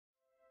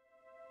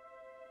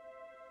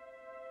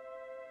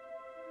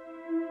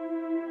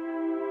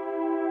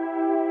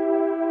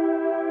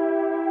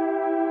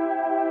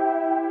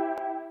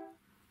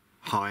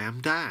Hi,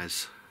 I'm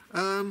Daz.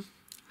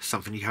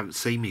 Something you haven't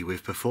seen me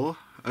with before,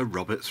 a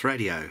Roberts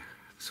radio.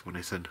 This one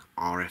is an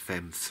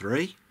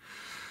RFM3.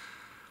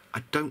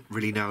 I don't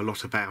really know a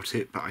lot about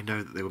it, but I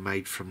know that they were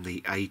made from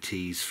the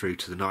 80s through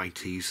to the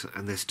 90s,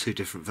 and there's two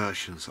different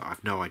versions. I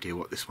have no idea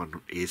what this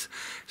one is.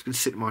 It's been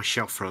sitting on my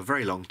shelf for a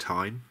very long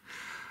time.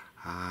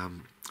 I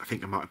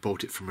think I might have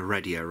bought it from a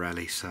radio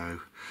rally, so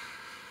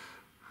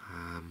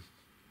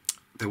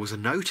there was a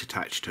note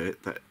attached to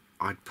it that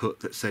I'd put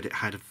that said it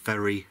had a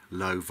very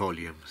low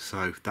volume,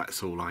 so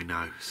that's all I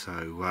know.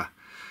 So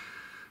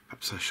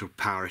perhaps I shall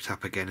power it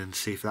up again and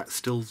see if that's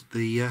still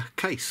the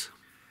case.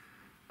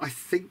 I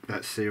think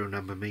that serial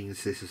number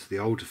means this is the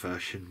older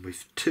version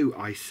with two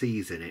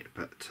ICs in it,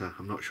 but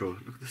I'm not sure.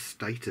 Look at the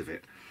state of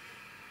it.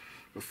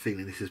 I've got a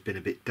feeling this has been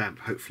a bit damp.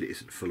 Hopefully it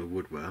isn't full of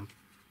woodworm.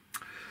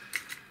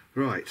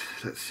 Right,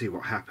 let's see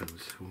what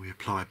happens when we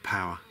apply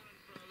power.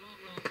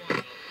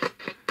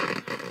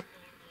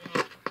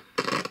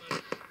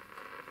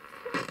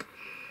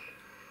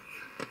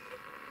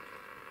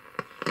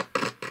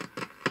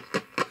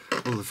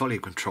 Well, the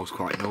volume control's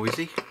quite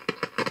noisy.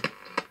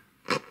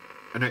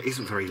 I know it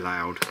isn't very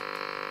loud.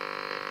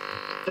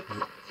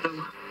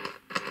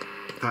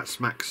 That's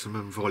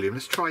maximum volume.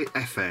 Let's try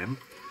FM.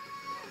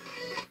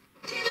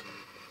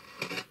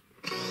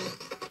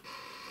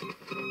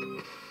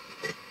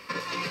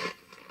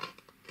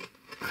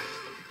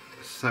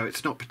 So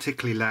it's not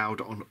particularly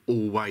loud on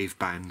all wave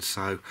bands,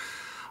 so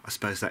I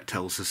suppose that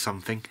tells us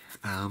something.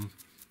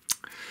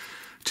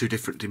 Two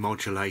different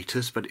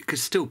demodulators, but it could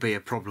still be a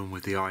problem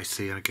with the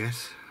IC, I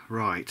guess.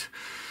 Right,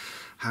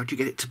 how do you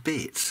get it to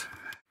bits?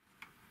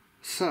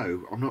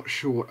 So, I'm not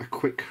sure what a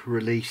quick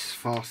release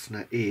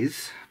fastener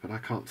is, but I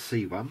can't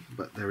see one,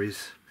 but there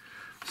is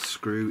a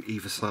screw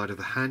either side of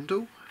the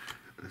handle.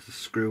 There's a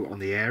screw on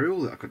the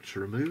aerial that I've got to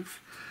remove,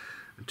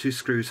 and two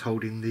screws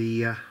holding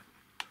the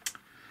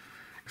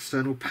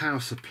external power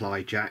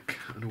supply jack,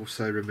 and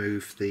also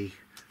remove the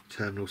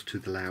terminals to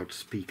the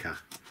loudspeaker,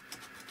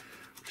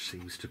 which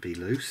seems to be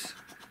loose.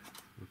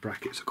 The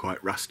brackets are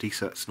quite rusty,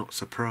 so it's not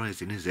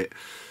surprising, is it?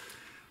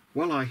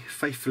 Well, I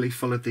faithfully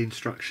followed the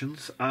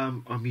instructions.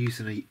 I'm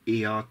using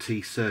a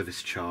ERT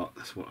service chart.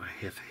 That's what I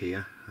have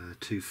here,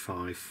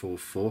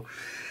 2544.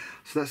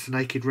 So that's the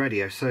naked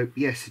radio. So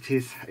yes, it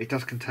is. It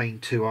does contain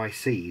two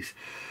ICs.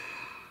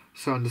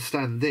 So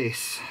understand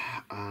this.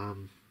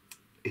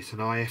 It's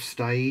an IF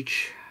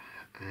stage,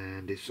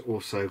 and it's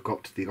also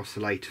got the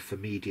oscillator for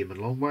medium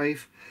and long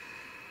wave.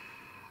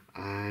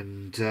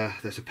 And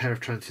there's a pair of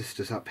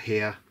transistors up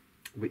here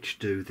which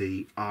do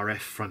the RF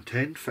front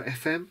end for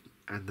FM,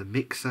 and the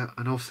mixer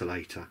and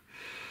oscillator.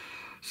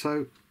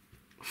 So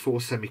 4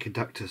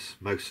 semiconductors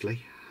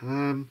mostly.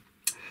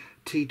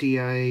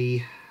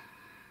 TDA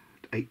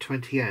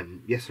 820M,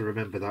 yes, I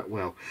remember that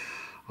well.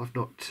 I've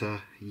not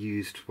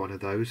used one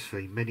of those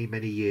for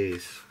many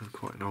years.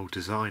 Quite an old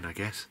design, I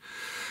guess.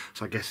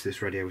 So I guess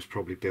this radio was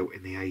probably built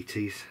in the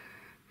 80s.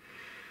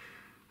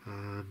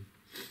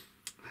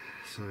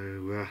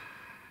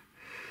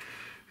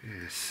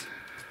 Yes,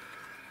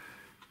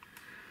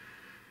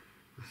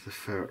 that's the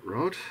ferret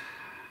rod.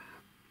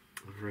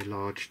 A very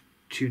large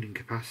tuning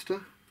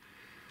capacitor.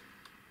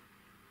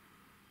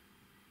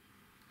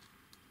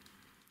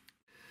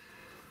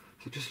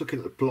 So just looking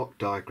at the block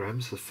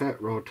diagrams, the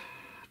ferret rod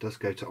does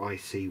go to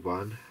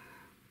IC1.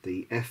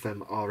 The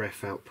FM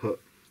RF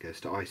output goes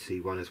to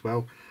IC1 as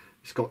well.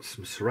 It's got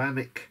some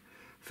ceramic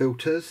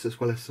filters as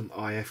well as some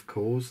IF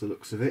cores, the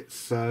looks of it.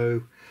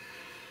 So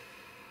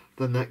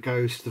then that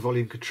goes to the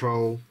volume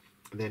control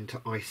and then to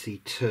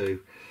IC2.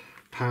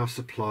 Power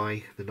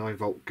supply, the 9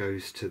 volt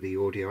goes to the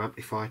audio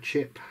amplifier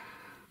chip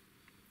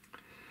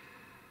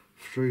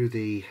through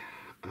the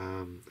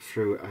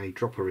through a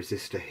dropper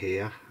resistor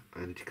here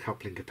and a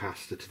decoupling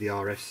capacitor to the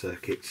RF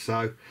circuit.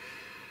 So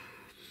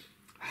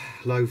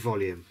low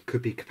volume,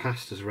 could be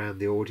capacitors around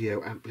the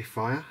audio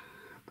amplifier,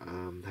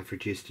 have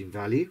reduced in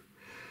value.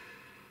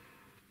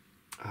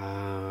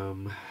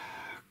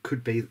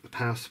 Could be that the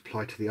power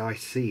supply to the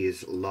IC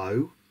is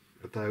low,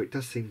 although it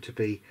does seem to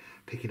be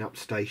picking up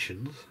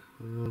stations.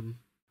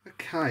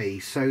 Okay,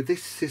 so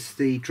this is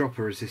the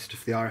dropper resistor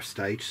for the RF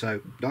stage, so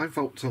 9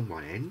 volts on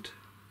one end.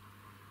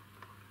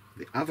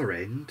 The other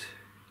end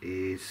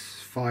is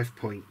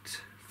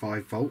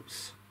 5.5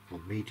 volts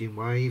on medium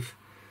wave.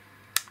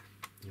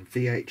 And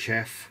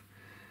VHF,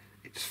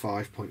 it's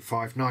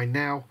 5.59.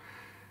 Now,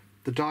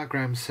 the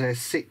diagram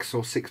says 6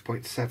 or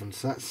 6.7,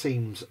 so that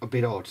seems a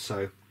bit odd.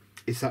 So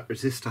is that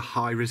resistor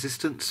high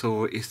resistance,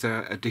 or is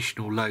there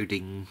additional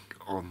loading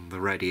on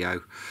the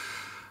radio?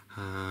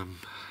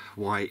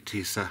 Why it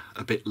is a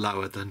bit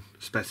lower than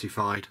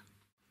specified.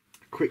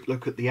 Quick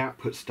look at the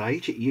output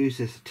stage. It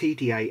uses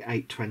TDA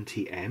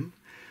 820M,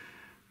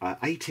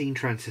 18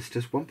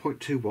 transistors,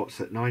 1.2 watts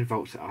at 9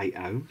 volts at 8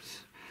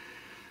 ohms.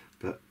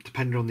 But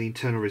depending on the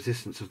internal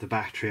resistance of the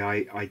battery,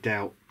 I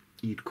doubt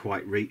you'd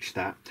quite reach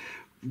that.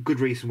 Good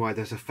reason why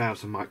there's a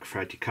 1000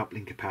 microfarad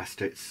decoupling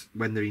capacitor. It's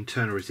when the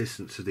internal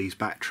resistance of these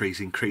batteries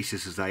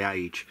increases as they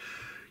age,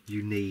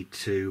 you need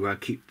to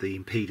keep the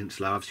impedance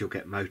low, as you'll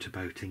get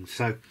motorboating.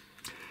 So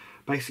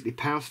Basically,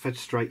 power's fed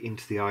straight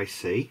into the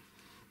IC.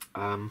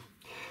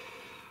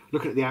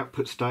 Looking at the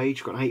output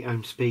stage, we've got an 8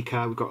 ohm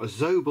speaker, we've got a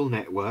Zobel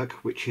network,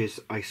 which is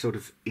a sort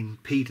of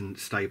impedance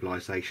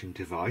stabilisation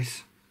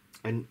device,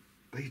 and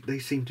they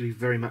seem to be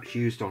very much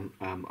used on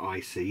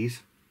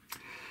ICs.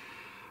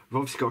 We've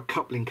obviously got a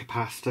coupling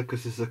capacitor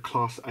because this is a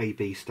class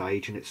AB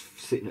stage and it's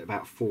sitting at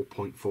about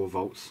 4.4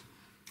 volts,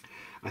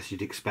 as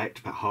you'd expect,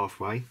 about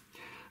halfway.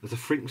 There's a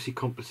frequency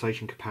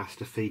compensation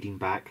capacitor feeding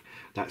back.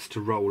 That's to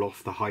roll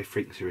off the high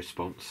frequency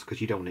response, because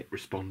you don't want it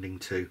responding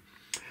to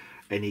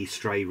any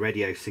stray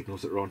radio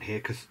signals that are on here,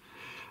 because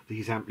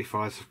these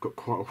amplifiers have got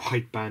quite a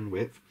wide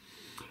bandwidth.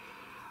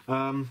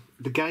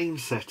 The gain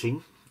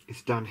setting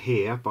is done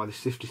here by the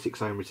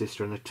 56 ohm resistor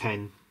and a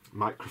 10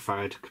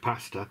 microfarad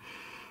capacitor,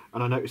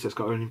 and I notice it's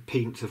got an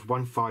impedance of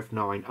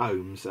 159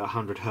 ohms at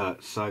 100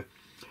 hertz, so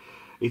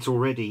it's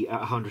already at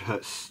 100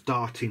 hertz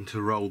starting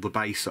to roll the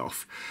bass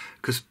off,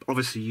 because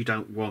obviously you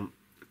don't want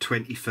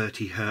 20,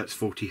 30 hertz,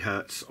 40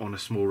 hertz on a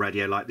small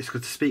radio like this,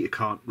 because the speaker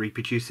can't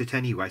reproduce it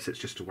anyway, so it's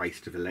just a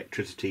waste of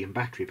electricity and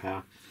battery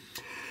power.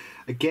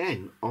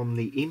 Again, on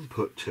the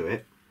input to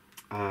it,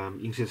 you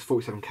can see there's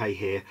 47k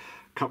here,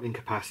 coupling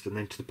capacitor, and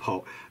then to the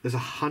pot there's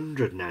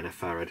 100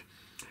 nanofarad,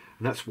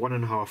 and that's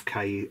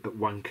 1.5k at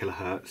 1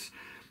 kilohertz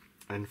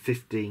and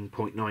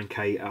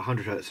 15.9k at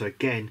 100 hertz. So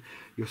again,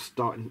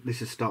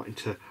 this is starting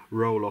to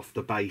roll off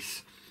the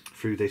bass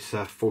through this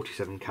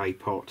 47k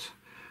pot.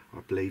 I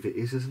believe it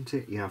is, isn't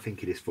it? Yeah, I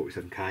think it is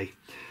 47k.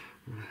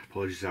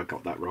 Apologies if I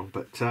got that wrong.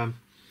 But the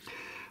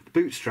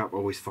bootstrap I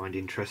always find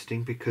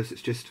interesting, because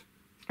it's just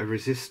a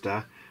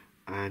resistor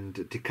and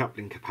a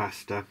decoupling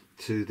capacitor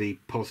to the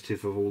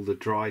positive of all the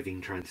driving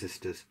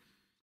transistors.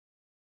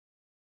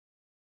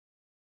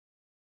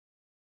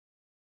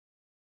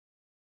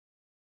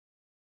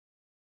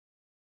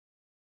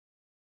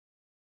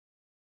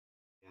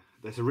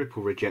 There's a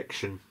ripple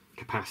rejection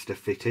capacitor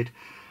fitted.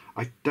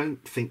 I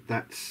don't think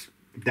that's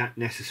that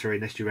necessary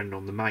unless you're running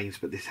on the mains,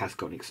 but this has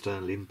got an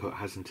external input,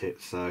 hasn't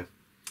it? So,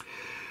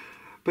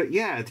 but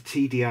yeah, the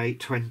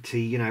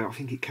TD820, you know, I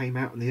think it came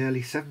out in the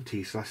early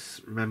 70s. So I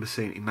remember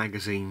seeing it in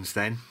magazines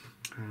then.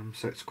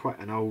 So it's quite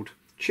an old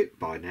chip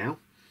by now,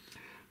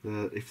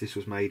 if this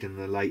was made in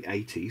the late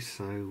 80s.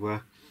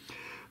 So,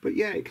 but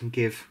yeah, it can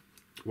give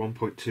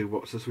 1.2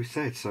 watts, as we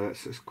said. So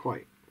it's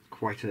quite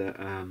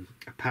a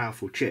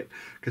powerful chip,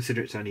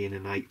 considering it's only in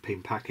an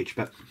 8-pin package.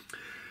 But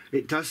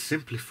it does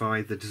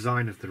simplify the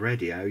design of the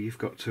radio, you've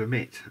got to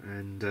admit,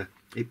 and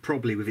it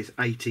probably, with its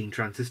 18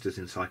 transistors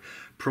inside,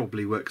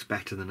 probably works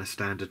better than a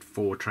standard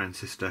 4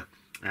 transistor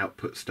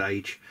output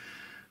stage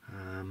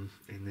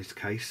in this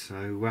case.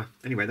 So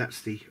anyway,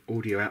 that's the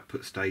audio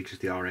output stage of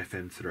the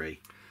RFM3.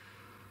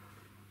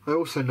 I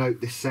also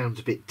note this sounds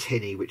a bit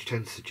tinny, which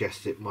tends to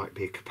suggest it might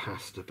be a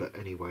capacitor, but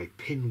anyway,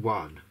 pin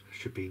 1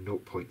 should be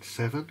 0.7,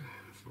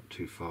 that's not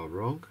too far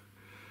wrong.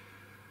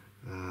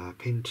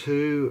 Pin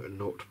 2,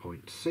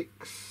 0.6,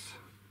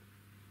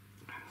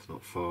 that's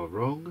not far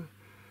wrong.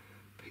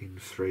 Pin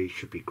 3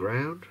 should be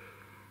ground.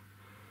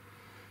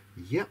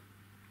 Yep,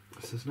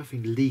 so there's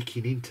nothing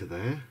leaking into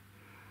there.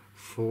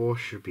 4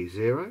 should be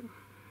 0.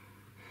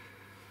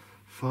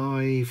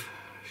 5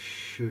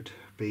 should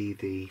be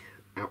the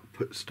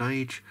output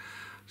stage,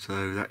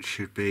 so that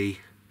should be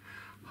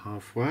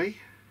halfway.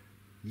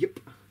 Yep,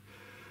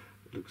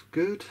 looks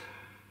good.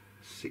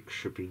 6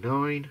 should be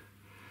 9,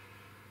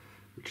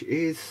 which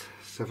is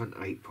 7,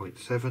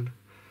 8.7.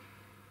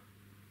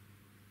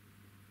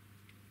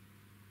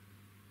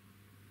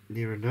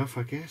 Near enough,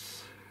 I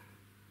guess.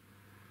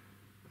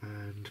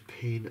 And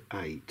pin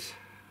 8,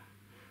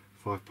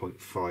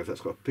 5.5.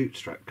 That's got a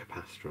bootstrap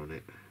capacitor on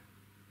it.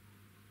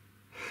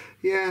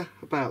 Yeah,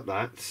 about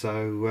that.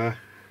 So,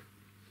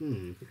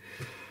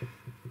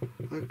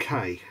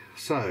 okay.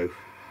 So,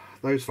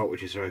 those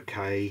voltages are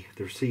okay.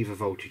 The receiver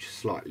voltage is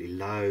slightly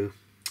low.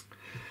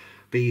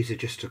 Be easier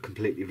just to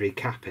completely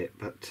recap it,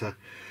 but a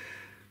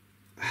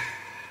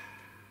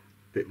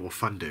bit more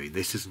fun doing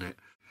this, isn't it?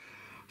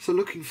 So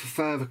looking for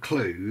further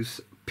clues,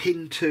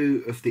 pin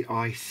 2 of the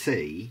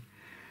IC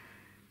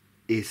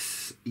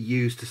is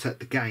used to set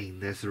the gain.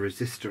 There's a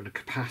resistor and a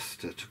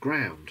capacitor to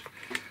ground.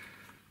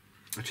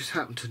 I just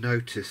happened to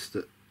notice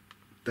that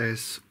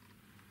there's,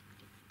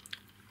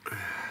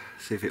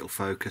 see if it'll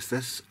focus,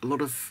 there's a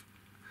lot of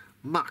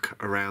muck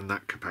around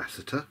that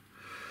capacitor,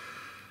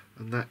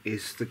 and that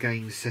is the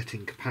gain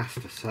setting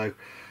capacitor. So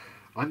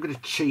I'm going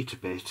to cheat a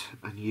bit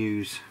and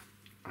use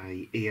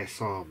a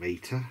ESR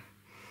meter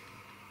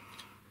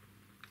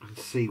and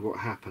see what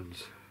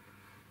happens.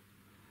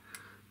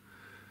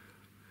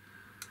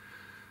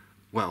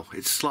 Well,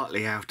 it's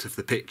slightly out of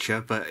the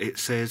picture, but it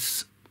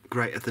says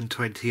greater than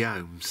 20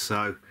 ohms,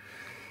 so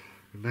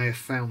we may have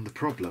found the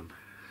problem.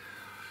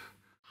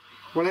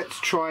 Well,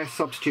 let's try a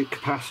substitute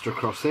capacitor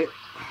across it.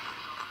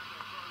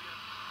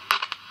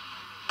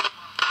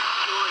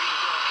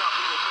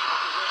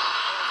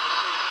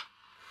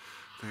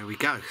 There we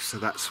go, so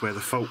that's where the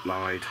fault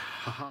lied.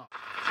 Haha.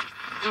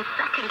 And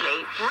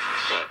secondly,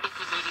 Brexit.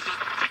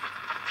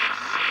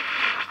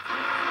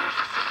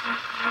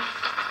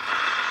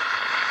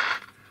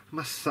 I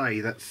must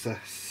say that's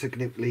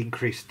significantly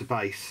increased the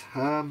bass.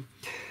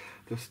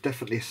 There's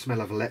definitely a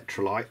smell of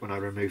electrolyte when I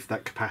removed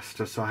that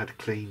capacitor, so I had to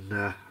clean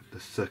the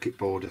circuit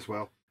board as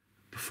well.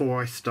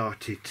 Before I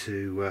started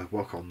to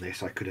work on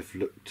this, I could have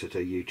looked at a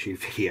YouTube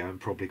video and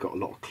probably got a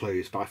lot of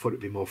clues, but I thought it'd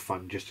be more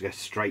fun just to go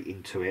straight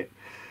into it,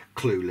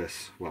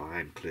 clueless. Well, I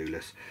am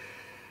clueless.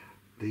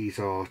 These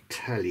are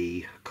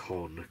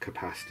Telecon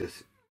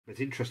capacitors. It's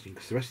interesting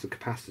because the rest of the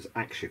capacitors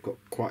actually have got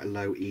quite a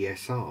low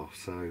ESR,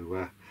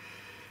 so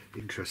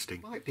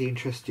interesting. Might be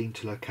interesting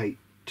to locate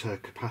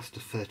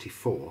capacitor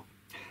 34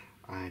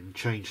 and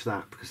change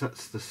that, because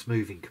that's the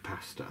smoothing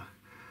capacitor.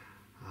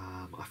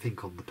 I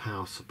think on the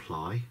power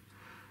supply.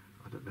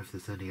 I don't know if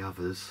there's any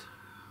others.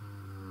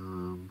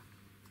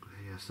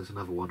 Yes, there's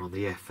another one on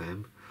the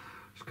FM.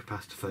 It's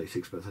capacitor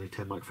 36, but it's only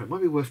 10 microfarad.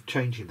 Might be worth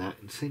changing that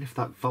and seeing if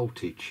that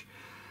voltage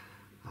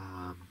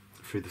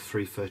through the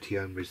 330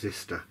 ohm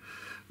resistor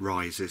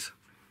rises.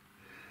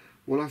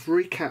 Well, I've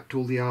recapped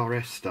all the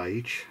RF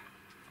stage,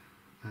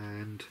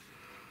 and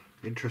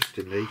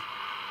interestingly,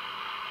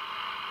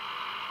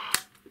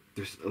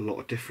 there's a lot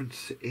of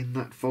difference in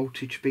that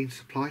voltage being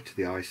supplied to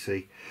the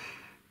IC.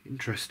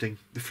 Interesting.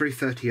 The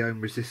 330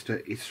 ohm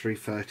resistor is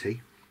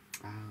 330.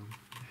 So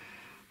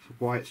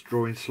why it's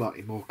drawing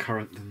slightly more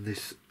current than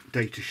this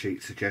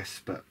datasheet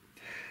suggests, but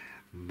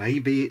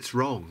maybe it's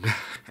wrong.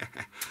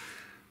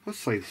 I'd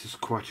say this is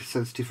quite a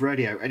sensitive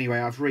radio. Anyway,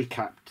 I've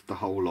recapped the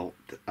whole lot.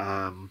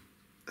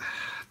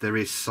 There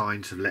is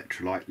signs of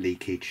electrolyte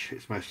leakage.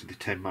 It's mostly the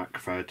 10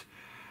 microfarad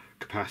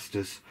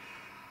capacitors.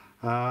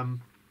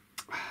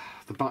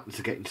 The buttons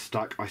are getting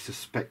stuck. I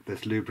suspect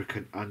there's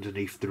lubricant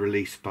underneath the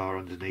release bar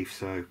underneath,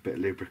 so a bit of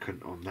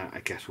lubricant on that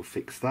I guess will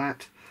fix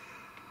that.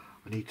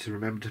 I need to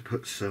remember to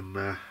put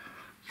some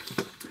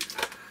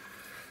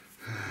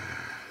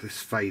this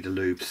fader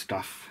lube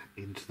stuff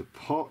into the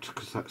pot,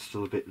 because that's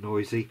still a bit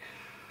noisy.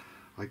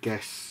 I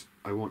guess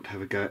I want to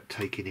have a go at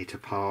taking it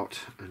apart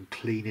and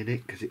cleaning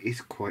it, because it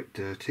is quite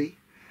dirty.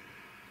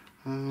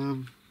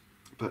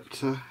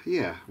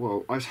 Yeah,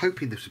 well, I was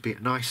hoping this would be a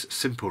nice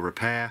simple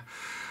repair,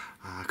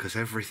 because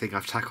everything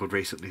I've tackled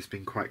recently has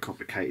been quite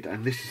complicated,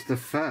 and this is the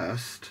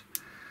first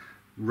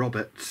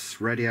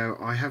Roberts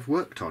radio I have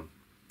worked on.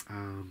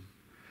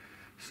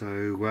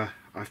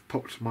 I've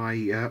popped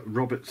my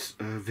Roberts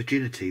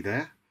virginity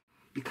there.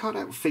 You can't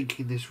help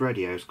thinking this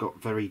radio's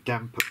got very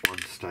damp at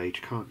one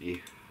stage, can't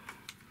you?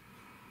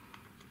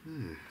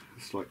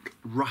 It's like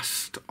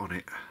rust on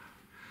it.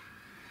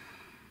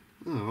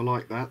 Oh, I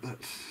like that.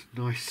 That's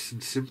nice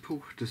and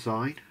simple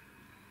design.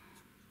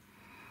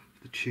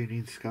 The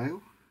tuning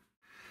scale.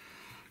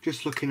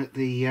 Just looking at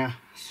the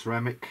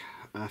ceramic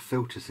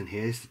filters in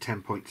here. It's the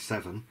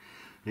 10.7, and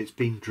it's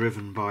been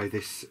driven by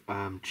this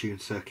tune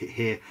circuit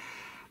here.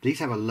 These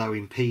have a low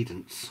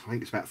impedance. I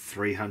think it's about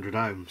 300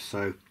 ohms,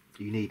 so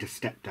you need a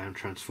step down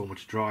transformer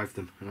to drive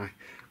them. And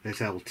there's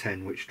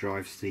L10, which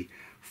drives the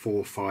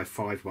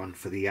 4551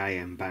 for the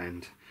AM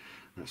band.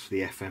 That's for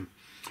the FM,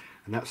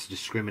 and that's the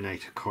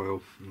discriminator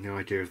coil. And the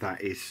idea of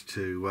that is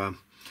to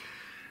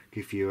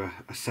give you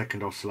a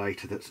second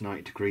oscillator that's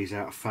 90 degrees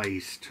out of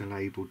phase to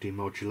enable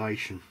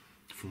demodulation,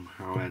 from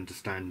how I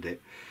understand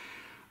it.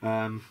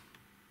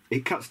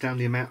 It cuts down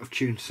the amount of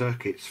tuned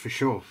circuits for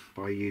sure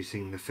by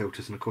using the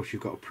filters, and of course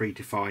you've got a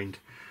predefined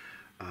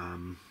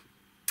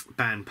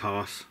band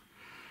pass,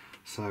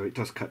 so it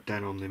does cut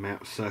down on the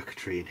amount of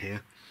circuitry in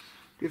here.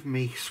 Giving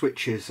me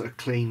switches are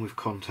clean with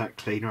contact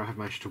cleaner. I have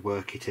managed to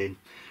work it in,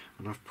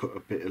 and I've put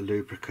a bit of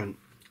lubricant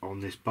on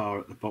this bar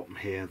at the bottom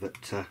here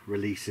that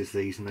releases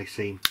these, and they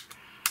seem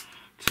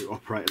to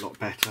operate a lot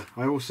better.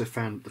 I also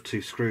found the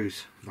two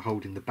screws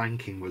holding the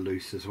banking were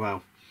loose as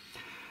well,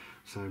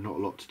 so not a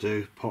lot to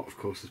do. Pot of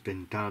course has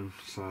been done,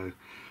 so I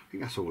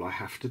think that's all I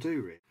have to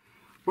do really.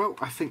 Well,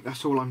 I think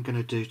that's all I'm going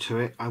to do to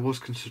it. I was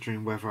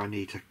considering whether I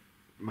need to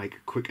make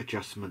a quick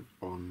adjustment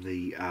on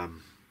the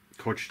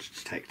quadrature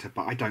detector,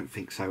 but I don't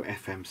think so.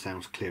 FM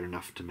sounds clear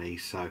enough to me,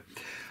 so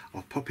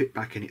I'll pop it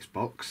back in its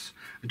box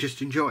and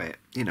just enjoy it.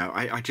 You know,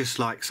 I just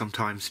like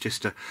sometimes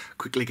just to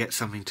quickly get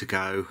something to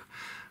go,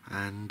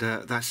 and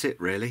that's it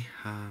really.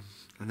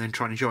 And then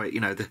try and enjoy it. You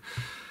know, the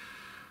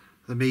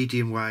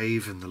medium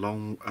wave and the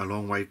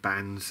long wave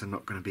bands are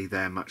not going to be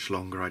there much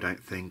longer, I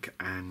don't think,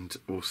 and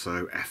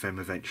also FM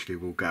eventually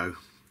will go.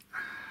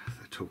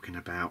 They're talking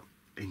about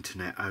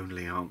internet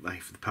only, aren't they,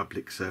 for the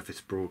public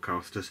service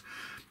broadcasters?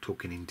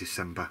 Talking in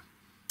December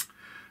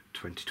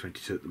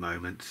 2022 at the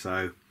moment,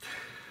 so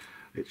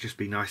it'd just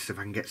be nice if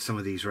I can get some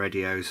of these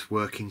radios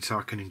working so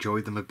I can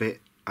enjoy them a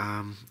bit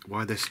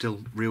while there's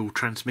still real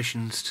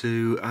transmissions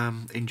to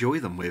enjoy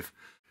them with.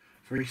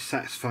 Very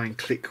satisfying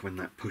click when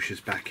that pushes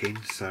back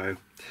in, so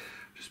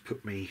just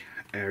put my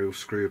aerial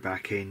screw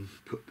back in,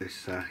 put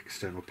this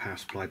external power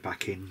supply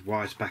back in,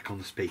 wires back on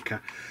the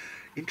speaker.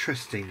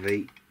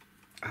 Interestingly,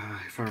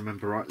 if I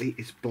remember rightly,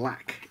 it's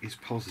black is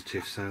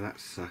positive, so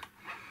that's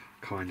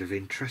kind of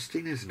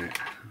interesting, isn't it?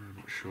 I'm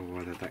not sure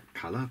whether that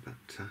colour,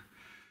 but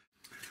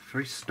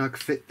very snug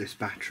fit this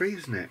battery,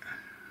 isn't it?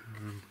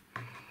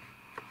 I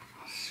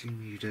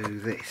assume you do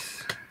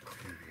this.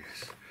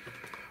 Yes.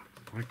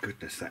 My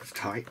goodness, that's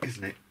tight,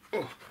 isn't it?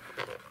 Oh.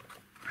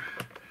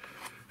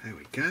 There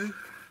we go.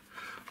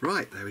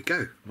 Right, there we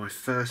go. My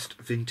first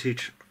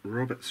vintage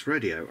Roberts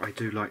radio. I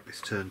do like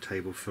this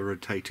turntable for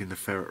rotating the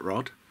ferret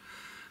rod.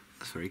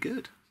 That's very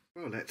good.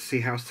 Well, let's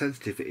see how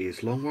sensitive it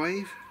is. Long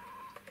wave.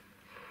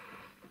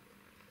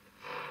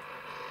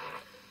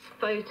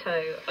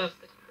 Photo of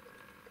the...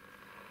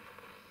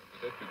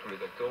 Peut-être que tous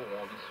les acteurs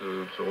auront envie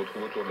de se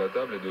retrouver autour de la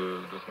table et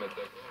de se mettre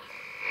d'accord.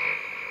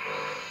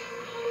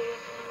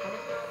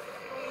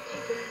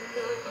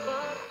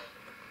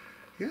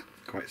 Yeah,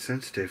 quite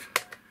sensitive.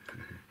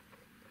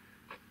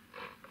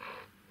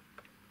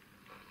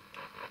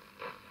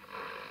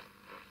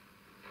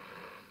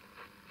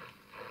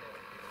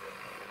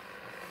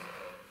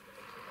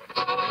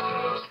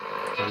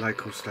 The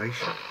local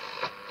station.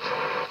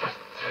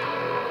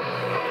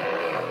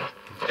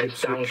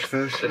 Ipswich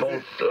version.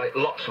 Like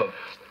lots of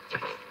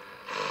them.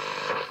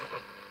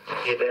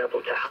 You'll be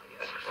able to have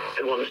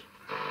everyone's.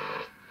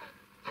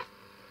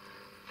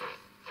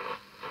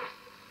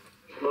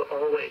 We're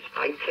always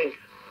fighting.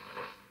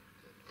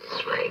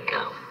 This way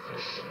comes.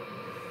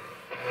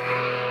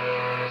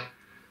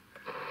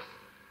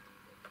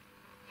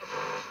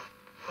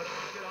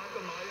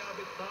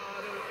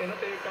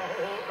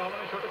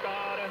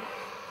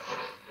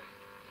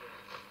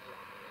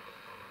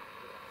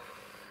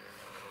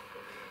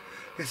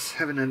 Yes,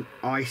 having an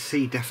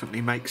IC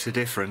definitely makes a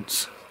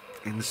difference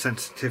in the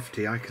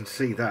sensitivity. I can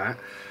see that.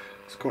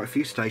 There's quite a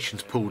few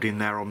stations pulled in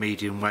there on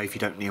medium wave you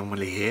don't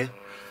normally hear.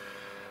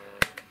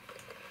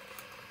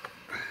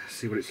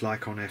 See what it's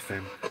like on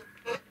FM.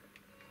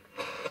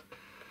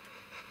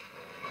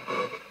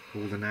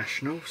 All the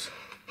nationals.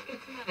 Good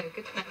to know,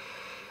 good to know.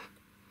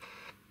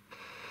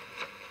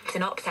 It's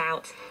an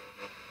opt-out.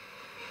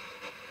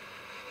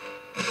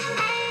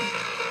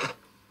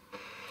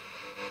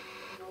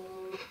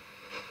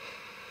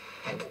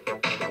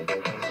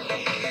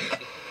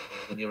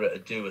 When you're at a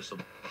do or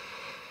something.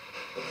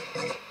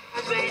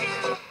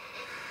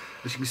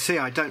 As you can see,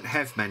 I don't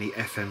have many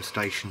FM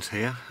stations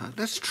here.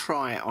 Let's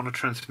try it on a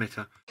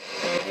transmitter.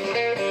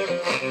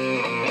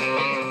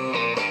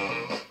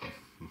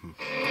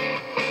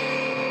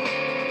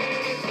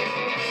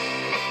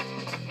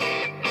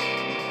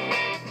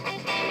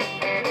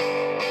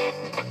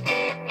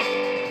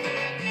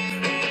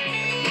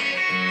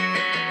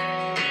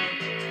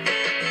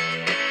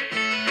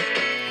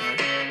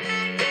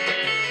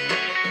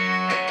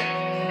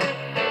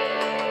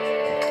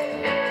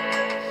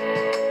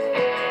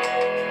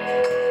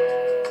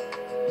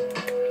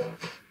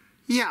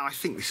 Yeah, I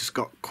think this has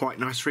got quite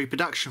nice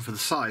reproduction for the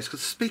size, because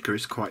the speaker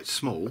is quite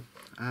small.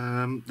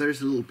 There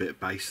is a little bit of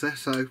bass there,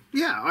 so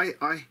yeah,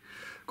 I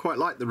quite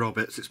like the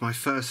Roberts. It's my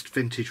first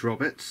vintage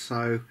Roberts,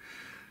 so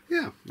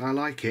yeah, I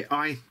like it.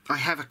 I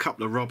have a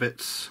couple of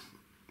Roberts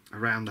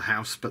around the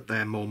house, but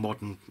they're more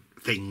modern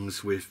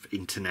things with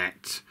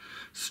internet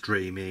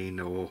streaming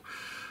or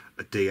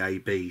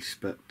DABs,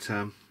 but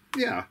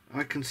yeah,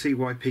 I can see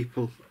why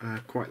people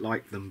quite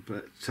like them,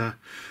 but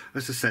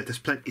as I said, there's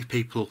plenty of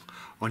people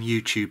on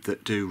YouTube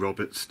that do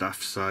Roberts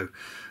stuff, so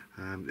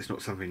it's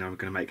not something I'm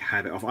going to make a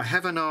habit of. I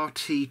have an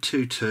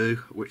RT22,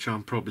 which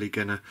I'm probably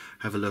going to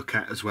have a look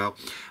at as well,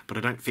 but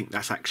I don't think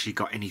that's actually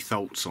got any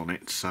thoughts on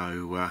it,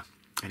 so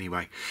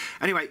anyway,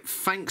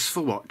 thanks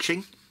for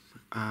watching.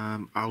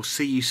 I'll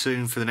see you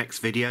soon for the next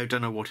video.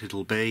 Don't know what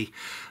it'll be.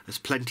 There's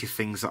plenty of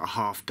things that are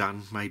half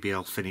done. Maybe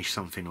I'll finish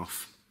something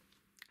off.